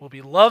me will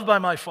be loved by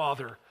my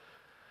Father,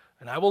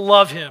 and I will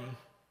love him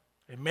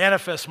and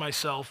manifest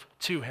myself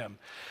to him.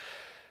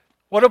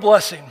 What a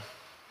blessing.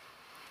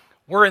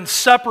 We're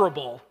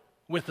inseparable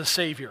with the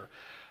Savior.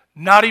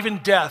 Not even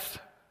death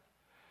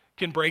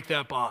can break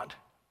that bond.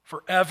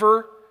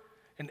 Forever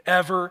and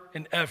ever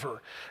and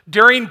ever.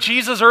 During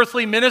Jesus'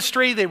 earthly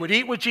ministry, they would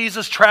eat with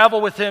Jesus,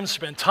 travel with him,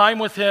 spend time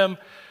with him,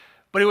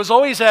 but it was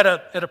always at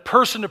a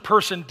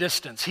person-to-person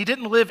distance. He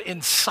didn't live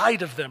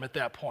inside of them at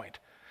that point.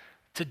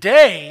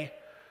 Today,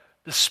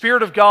 the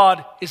Spirit of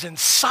God is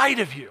inside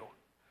of you.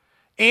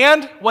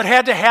 And what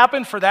had to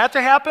happen for that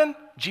to happen?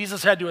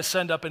 Jesus had to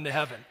ascend up into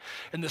heaven,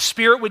 and the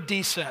Spirit would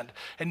descend.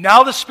 And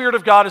now the Spirit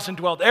of God has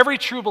indwelled every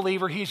true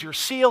believer. He's your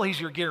seal. He's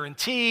your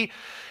guarantee.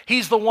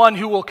 He's the one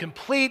who will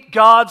complete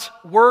God's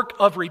work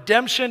of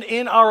redemption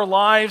in our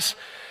lives.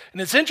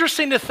 And it's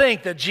interesting to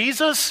think that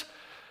Jesus,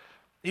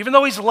 even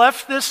though he's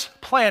left this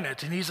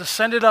planet and he's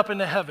ascended up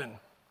into heaven,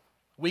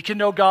 we can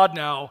know God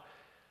now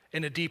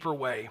in a deeper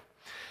way.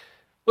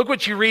 Look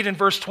what you read in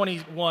verse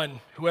 21.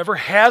 Whoever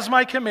has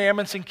my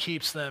commandments and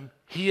keeps them,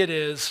 he it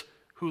is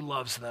who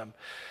loves them.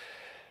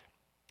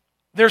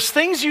 There's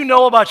things you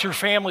know about your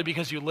family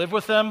because you live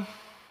with them.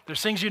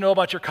 There's things you know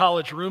about your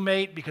college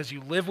roommate because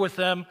you live with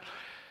them.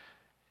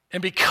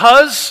 And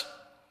because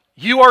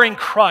you are in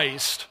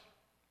Christ,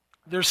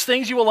 there's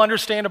things you will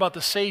understand about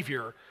the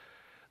Savior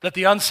that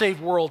the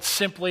unsaved world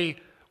simply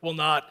will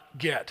not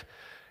get.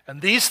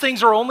 And these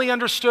things are only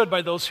understood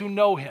by those who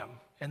know him,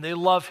 and they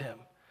love him,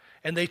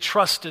 and they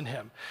trust in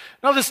him.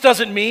 Now, this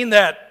doesn't mean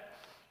that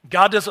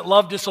God doesn't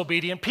love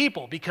disobedient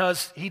people,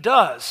 because he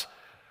does.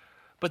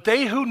 But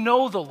they who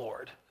know the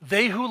Lord,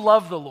 they who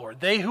love the Lord,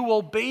 they who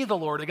obey the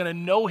Lord are going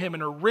to know him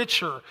in a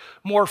richer,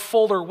 more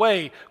fuller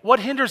way. What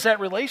hinders that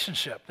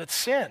relationship? That's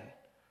sin.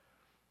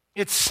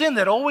 It's sin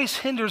that always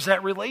hinders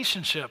that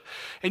relationship.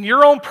 And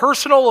your own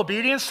personal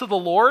obedience to the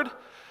Lord,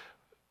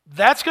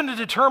 that's going to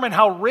determine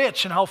how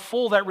rich and how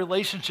full that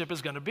relationship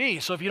is going to be.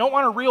 So if you don't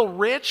want a real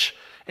rich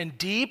and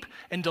deep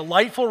and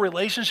delightful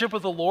relationship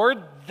with the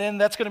Lord, then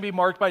that's going to be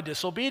marked by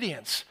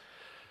disobedience.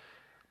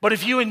 But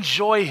if you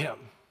enjoy him,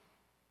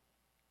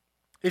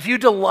 if you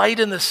delight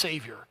in the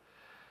Savior,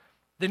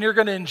 then you're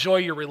going to enjoy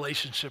your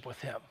relationship with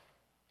him.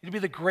 It'll be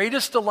the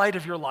greatest delight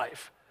of your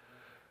life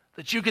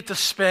that you get to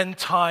spend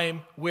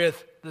time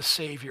with the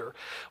Savior.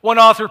 One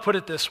author put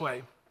it this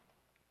way: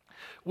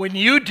 when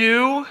you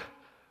do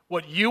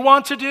what you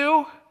want to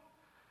do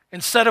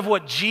instead of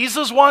what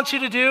Jesus wants you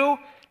to do,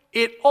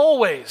 it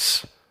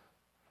always,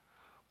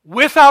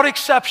 without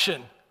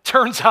exception,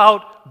 turns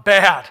out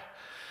bad.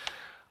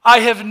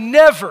 I have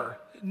never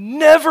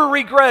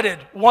regretted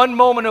one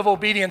moment of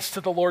obedience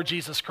to the Lord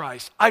Jesus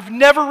Christ. I've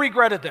never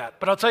regretted that,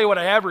 but I'll tell you what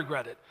I have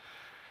regretted.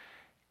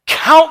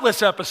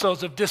 Countless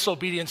episodes of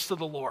disobedience to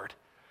the Lord.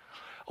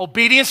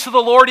 Obedience to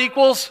the Lord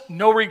equals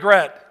no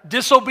regret.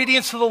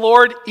 Disobedience to the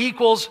Lord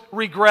equals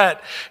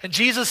regret. And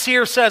Jesus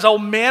here says, I'll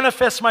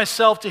manifest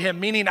myself to him,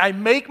 meaning I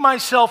make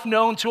myself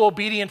known to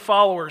obedient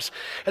followers.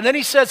 And then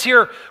he says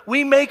here,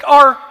 we make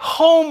our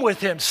home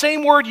with him.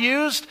 Same word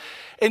used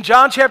in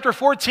John chapter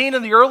 14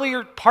 in the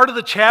earlier part of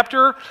the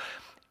chapter.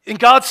 And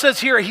God says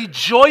here, he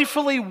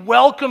joyfully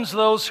welcomes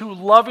those who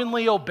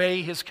lovingly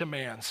obey his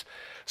commands.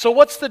 So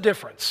what's the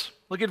difference?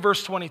 Look at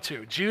verse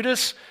 22.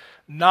 Judas,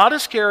 not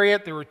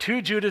Iscariot. There were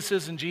two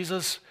Judases in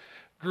Jesus'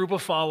 group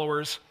of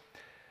followers.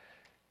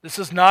 This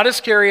is not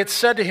Iscariot,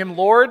 said to him,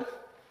 Lord,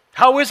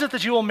 how is it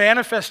that you will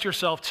manifest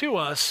yourself to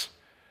us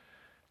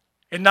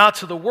and not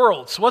to the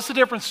world? So what's the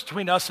difference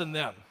between us and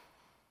them?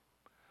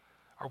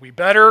 Are we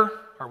better?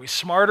 Are we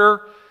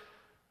smarter?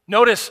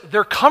 Notice,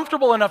 they're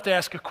comfortable enough to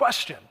ask a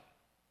question.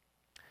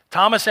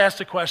 Thomas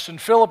asked a question.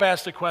 Philip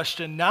asked a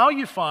question. Now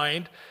you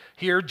find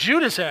here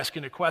Judas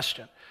asking a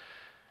question.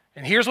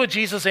 And here's what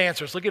Jesus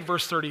answers. Look at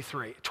verse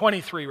 23.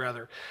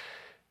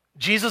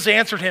 Jesus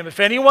answered him,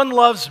 if anyone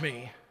loves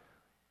me,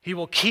 he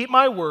will keep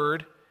my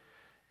word,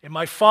 and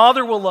my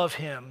Father will love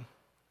him,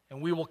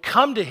 and we will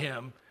come to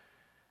him,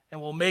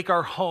 and will make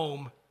our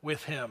home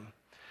with him.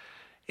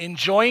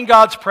 Enjoying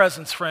God's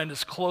presence, friend,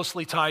 is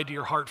closely tied to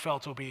your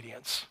heartfelt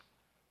obedience.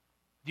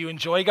 Do you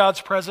enjoy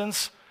God's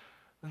presence?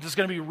 Then there's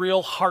going to be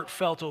real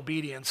heartfelt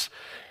obedience.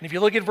 And if you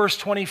look at verse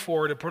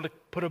 24, to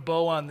put a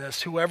bow on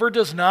this, whoever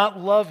does not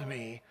love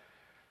me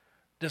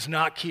does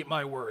not keep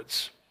my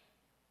words.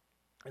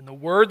 And the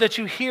word that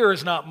you hear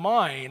is not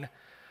mine,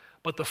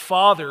 but the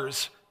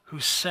Father's who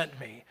sent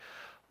me.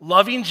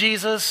 Loving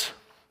Jesus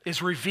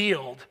is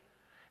revealed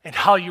in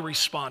how you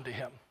respond to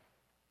him.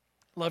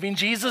 Loving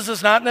Jesus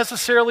is not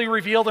necessarily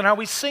revealed in how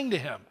we sing to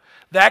him.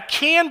 That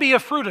can be a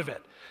fruit of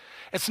it.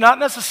 It's not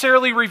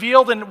necessarily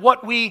revealed in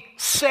what we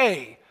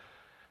say.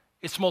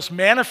 It's most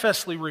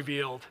manifestly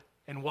revealed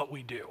in what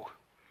we do.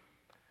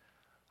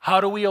 How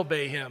do we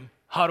obey him?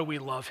 How do we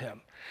love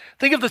him?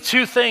 Think of the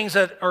two things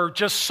that are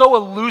just so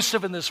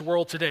elusive in this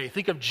world today.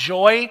 Think of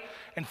joy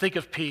and think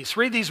of peace.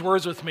 Read these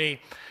words with me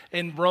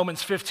in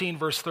Romans 15,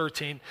 verse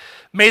 13.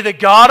 May the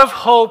God of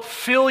hope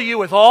fill you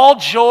with all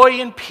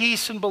joy and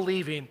peace in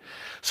believing,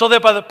 so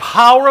that by the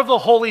power of the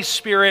Holy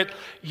Spirit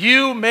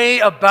you may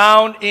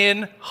abound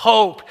in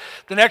hope.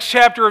 The next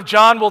chapter of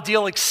John will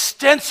deal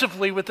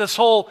extensively with this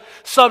whole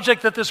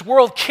subject that this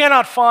world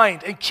cannot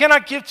find and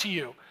cannot give to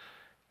you,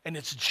 and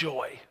it's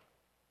joy.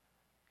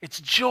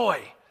 It's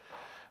joy.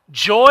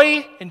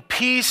 Joy and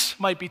peace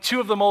might be two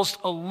of the most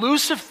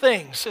elusive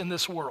things in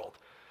this world.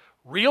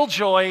 Real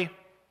joy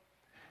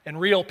and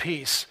real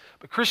peace.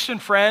 But Christian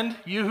friend,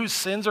 you whose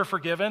sins are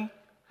forgiven,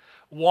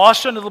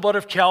 washed under the blood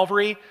of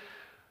Calvary,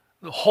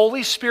 the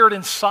Holy Spirit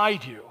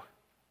inside you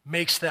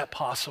makes that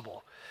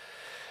possible.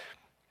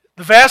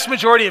 The vast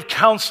majority of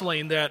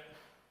counseling that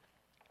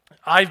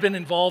I've been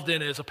involved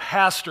in as a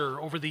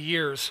pastor over the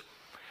years,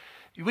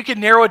 we can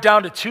narrow it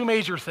down to two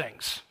major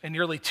things. In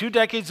nearly 2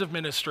 decades of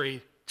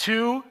ministry,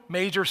 2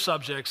 major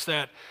subjects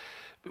that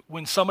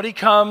when somebody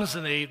comes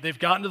and they've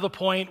gotten to the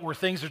point where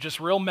things are just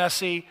real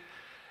messy,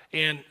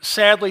 and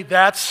sadly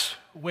that's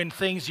when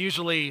things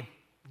usually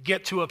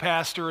get to a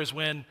pastor, is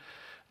when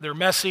they're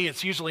messy.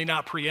 It's usually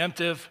not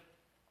preemptive.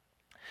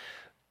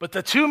 But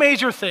the 2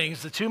 major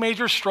things, the 2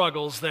 major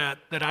struggles that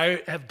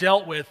I have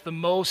dealt with the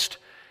most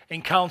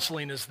in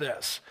counseling is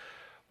this.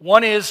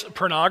 One is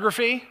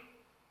pornography,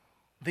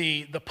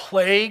 the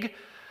plague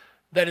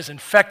that is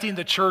infecting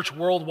the church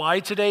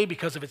worldwide today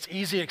because of its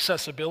easy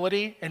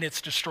accessibility, and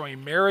it's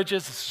destroying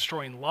marriages, it's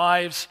destroying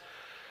lives.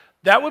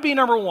 That would be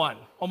number one.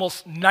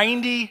 Almost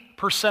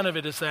 90% of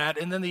it is that.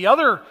 And then the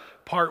other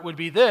part would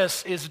be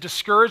this, is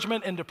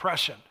discouragement and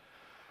depression.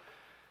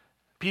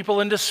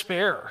 People in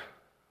despair.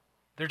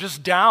 They're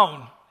just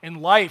down in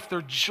life.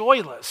 They're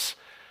joyless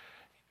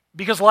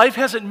because life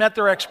hasn't met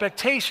their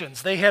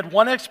expectations. They had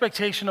one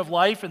expectation of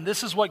life, and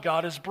this is what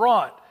God has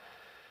brought.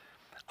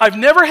 I've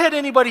never had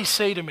anybody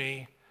say to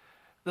me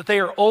that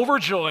they are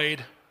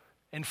overjoyed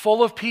and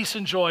full of peace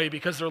and joy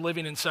because they're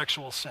living in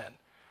sexual sin.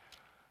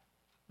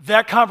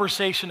 That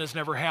conversation has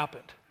never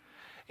happened.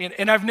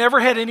 And I've never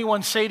had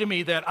anyone say to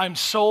me that I'm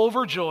so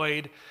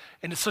overjoyed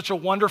And it's such a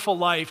wonderful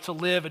life to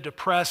live a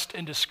depressed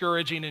and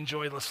discouraging and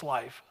joyless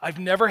life. I've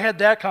never had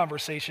that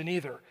conversation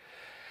either.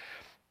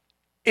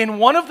 And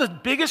one of the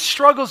biggest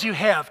struggles you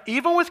have,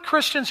 even with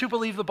Christians who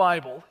believe the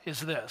Bible,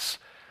 is this,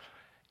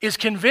 is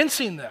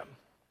convincing them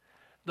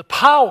the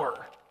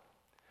power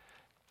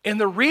and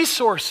the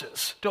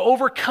resources to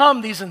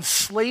overcome these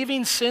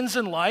enslaving sins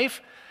in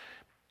life,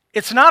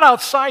 it's not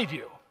outside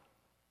you.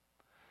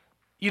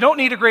 You don't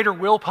need a greater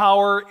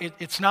willpower.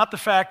 It's not the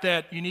fact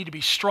that you need to be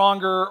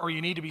stronger or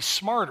you need to be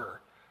smarter.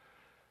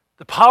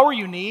 The power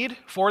you need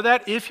for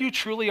that, if you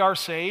truly are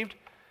saved,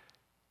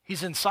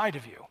 he's inside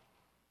of you.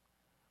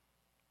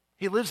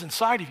 He lives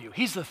inside of you.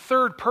 He's the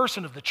third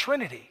person of the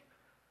Trinity.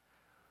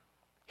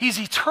 He's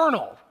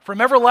eternal.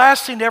 From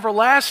everlasting to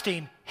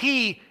everlasting,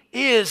 he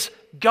is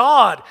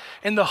God.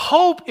 And the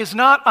hope is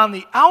not on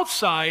the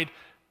outside,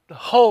 the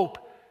hope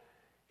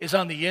is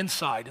on the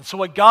inside. And so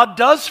what God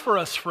does for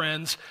us,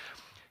 friends,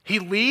 he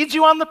leads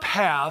you on the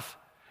path,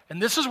 and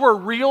this is where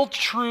real,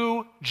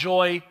 true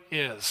joy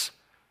is.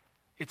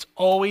 It's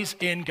always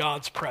in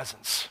God's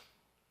presence.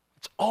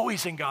 It's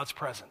always in God's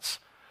presence.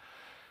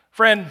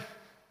 Friend,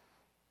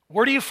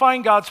 where do you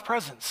find God's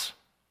presence?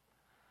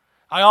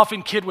 I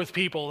often kid with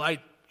people. I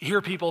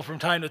hear people from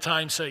time to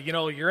time say,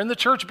 you're in the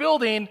church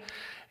building,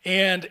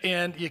 and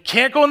you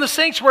can't go in the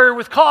sanctuary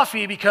with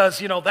coffee because,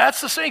 that's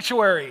the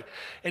sanctuary.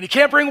 And you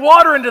can't bring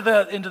water into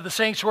the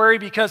sanctuary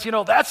because,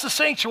 that's the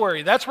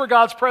sanctuary. That's where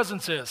God's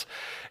presence is.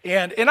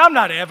 And I'm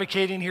not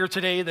advocating here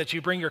today that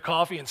you bring your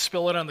coffee and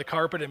spill it on the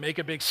carpet and make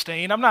a big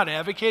stain. I'm not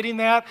advocating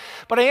that.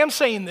 But I am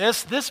saying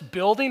this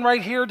building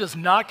right here does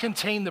not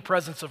contain the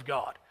presence of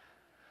God.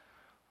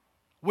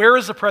 Where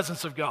is the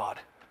presence of God?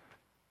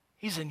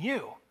 He's in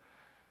you.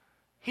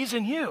 He's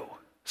in you.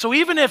 So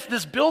even if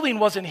this building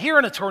wasn't here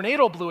and a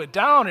tornado blew it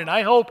down, and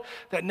I hope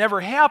that never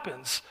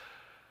happens,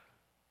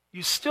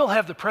 you still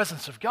have the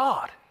presence of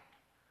God.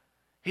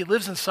 He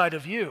lives inside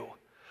of you.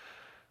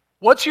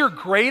 What's your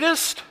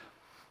greatest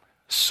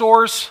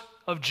source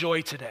of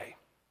joy today?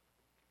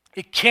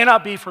 It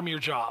cannot be from your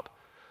job.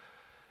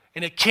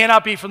 And it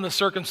cannot be from the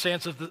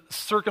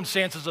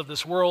circumstances of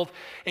this world.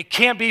 It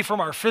can't be from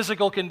our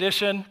physical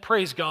condition.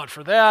 Praise God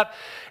for that.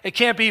 It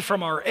can't be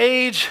from our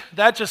age.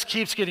 That just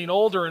keeps getting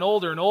older and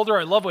older and older.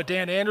 I love what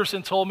Dan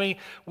Anderson told me.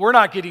 We're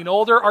not getting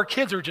older. Our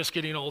kids are just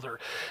getting older.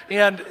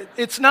 And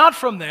it's not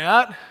from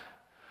that.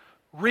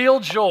 Real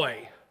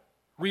joy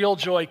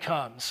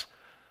comes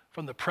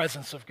from the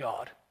presence of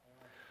God.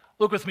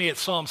 Look with me at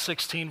Psalm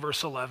 16,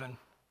 verse 11.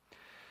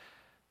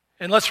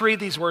 And let's read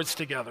these words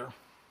together.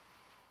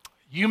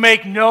 You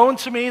make known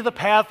to me the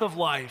path of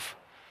life.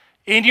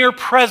 In your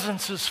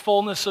presence is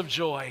fullness of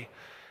joy.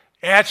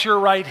 At your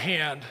right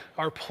hand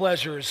are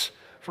pleasures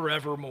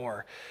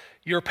forevermore.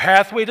 Your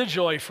pathway to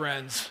joy,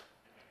 friends,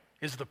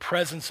 is the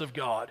presence of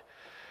God.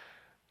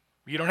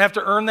 You don't have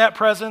to earn that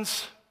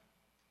presence.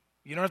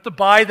 You don't have to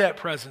buy that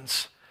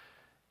presence.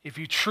 If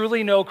you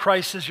truly know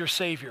Christ as your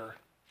Savior,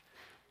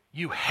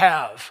 you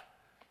have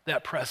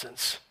that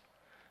presence.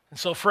 And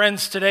so,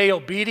 friends, today,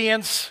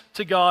 obedience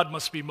to God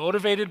must be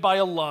motivated by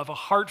a love, a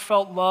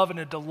heartfelt love and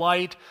a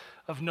delight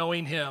of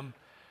knowing Him,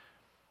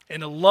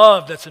 and a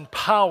love that's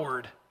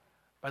empowered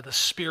by the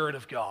Spirit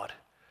of God.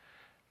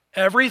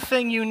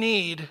 Everything you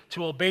need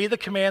to obey the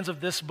commands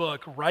of this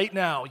book right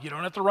now, you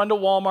don't have to run to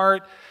Walmart,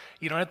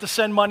 you don't have to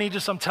send money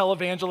to some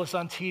televangelist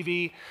on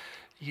TV,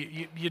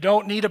 you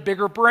don't need a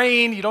bigger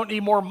brain, you don't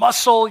need more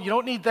muscle, you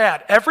don't need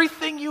that.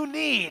 Everything you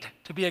need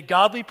to be a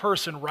godly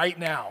person right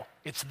now,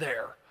 it's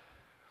there.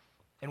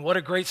 And what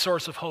a great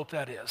source of hope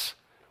that is.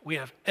 We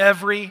have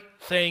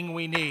everything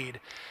we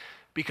need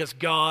because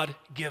God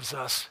gives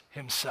us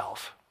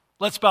Himself.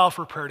 Let's bow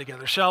for prayer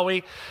together, shall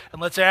we? And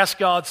let's ask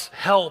God's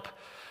help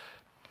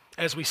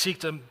as we seek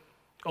to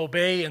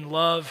obey and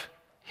love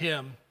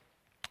Him.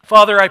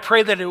 Father, I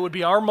pray that it would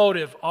be our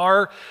motive,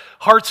 our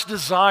heart's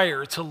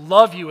desire to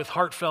love You with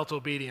heartfelt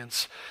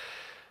obedience,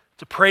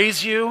 to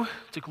praise You,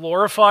 to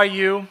glorify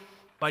You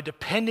by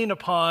depending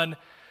upon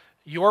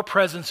Your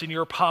presence and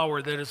Your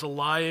power that is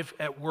alive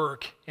at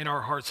work in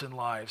our hearts and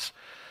lives.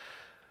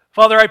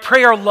 Father, I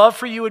pray our love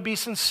for You would be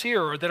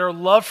sincere, that our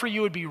love for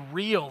You would be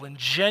real and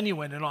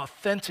genuine and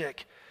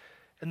authentic,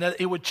 and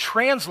that it would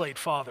translate,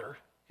 Father,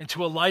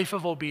 into a life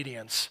of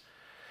obedience.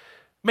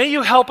 May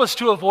You help us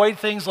to avoid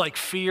things like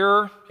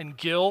fear and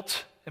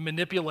guilt and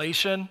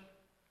manipulation.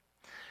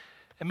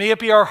 And may it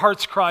be our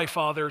heart's cry,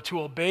 Father,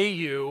 to obey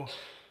You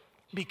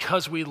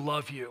because we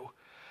love You.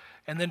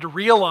 And then to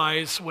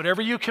realize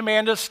whatever You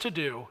command us to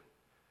do,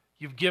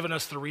 You've given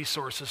us the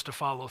resources to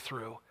follow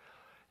through.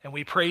 And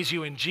we praise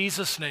You in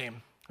Jesus'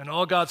 name. And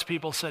all God's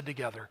people said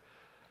together,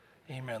 amen.